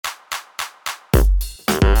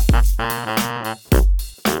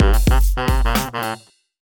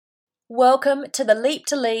Welcome to the Leap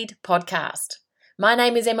to Lead podcast. My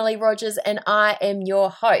name is Emily Rogers and I am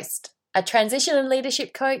your host. A transition and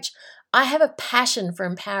leadership coach, I have a passion for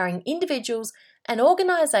empowering individuals and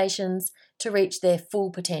organisations to reach their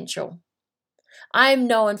full potential. I am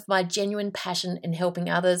known for my genuine passion in helping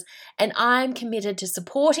others, and I am committed to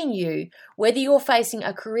supporting you whether you're facing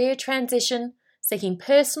a career transition, seeking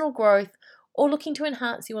personal growth, or looking to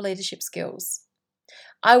enhance your leadership skills.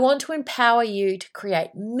 I want to empower you to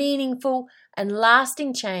create meaningful and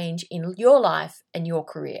lasting change in your life and your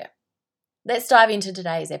career. Let's dive into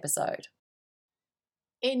today's episode.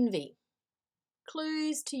 Envy.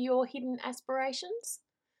 Clues to your hidden aspirations?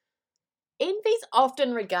 Envy is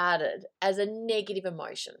often regarded as a negative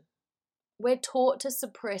emotion. We're taught to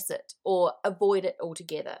suppress it or avoid it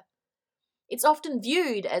altogether. It's often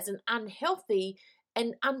viewed as an unhealthy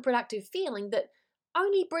and unproductive feeling that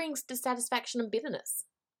only brings dissatisfaction and bitterness.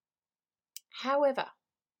 However,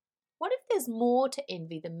 what if there's more to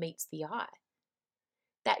envy than meets the eye?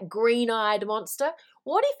 That green-eyed monster,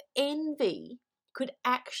 what if envy could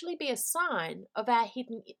actually be a sign of our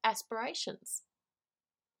hidden aspirations?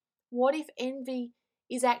 What if envy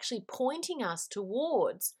is actually pointing us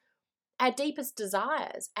towards our deepest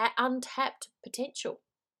desires, our untapped potential?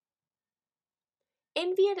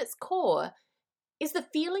 Envy at its core is the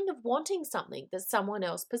feeling of wanting something that someone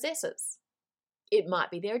else possesses. It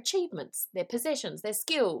might be their achievements, their possessions, their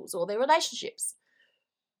skills, or their relationships.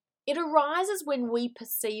 It arises when we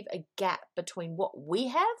perceive a gap between what we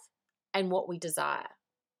have and what we desire.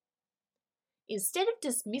 Instead of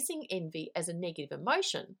dismissing envy as a negative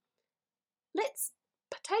emotion, let's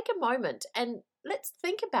take a moment and let's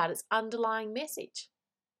think about its underlying message.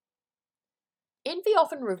 Envy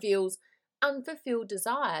often reveals unfulfilled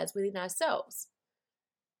desires within ourselves.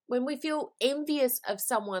 When we feel envious of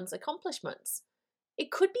someone's accomplishments,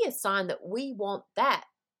 it could be a sign that we want that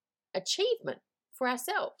achievement for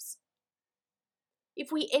ourselves.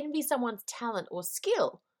 If we envy someone's talent or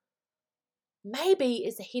skill, maybe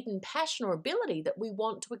it's a hidden passion or ability that we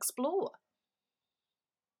want to explore.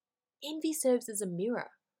 Envy serves as a mirror,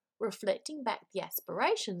 reflecting back the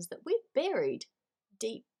aspirations that we've buried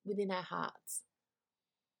deep within our hearts.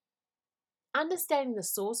 Understanding the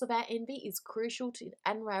source of our envy is crucial to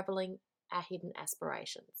unraveling our hidden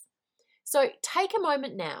aspirations. So take a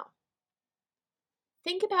moment now.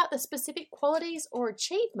 Think about the specific qualities or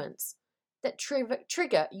achievements that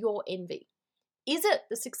trigger your envy. Is it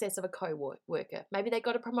the success of a co-worker? Maybe they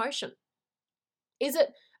got a promotion. Is it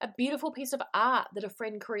a beautiful piece of art that a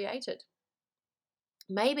friend created?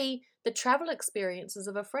 Maybe the travel experiences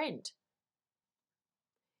of a friend.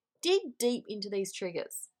 Dig deep into these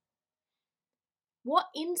triggers. What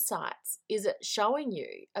insights is it showing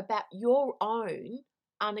you about your own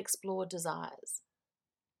unexplored desires?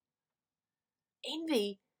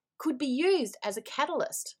 Envy could be used as a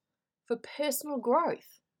catalyst for personal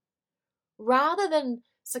growth. Rather than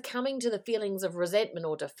succumbing to the feelings of resentment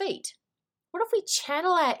or defeat, what if we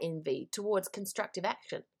channel our envy towards constructive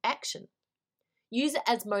action? Use it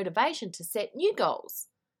as motivation to set new goals,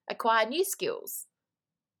 acquire new skills,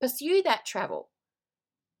 pursue that travel,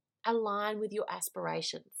 align with your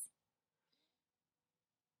aspirations.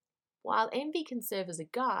 While envy can serve as a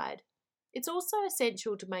guide, it's also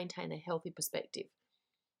essential to maintain a healthy perspective.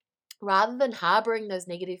 Rather than harboring those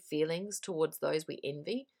negative feelings towards those we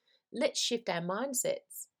envy, let's shift our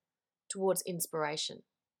mindsets towards inspiration.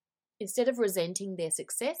 Instead of resenting their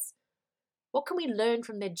success, what can we learn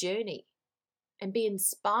from their journey and be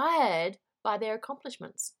inspired by their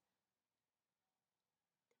accomplishments?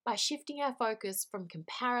 By shifting our focus from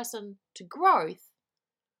comparison to growth,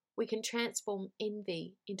 we can transform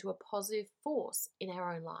envy into a positive force in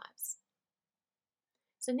our own lives.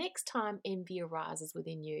 So next time envy arises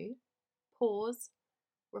within you, pause,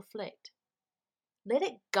 reflect. Let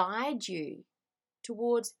it guide you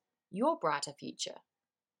towards your brighter future,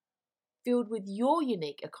 filled with your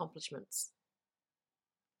unique accomplishments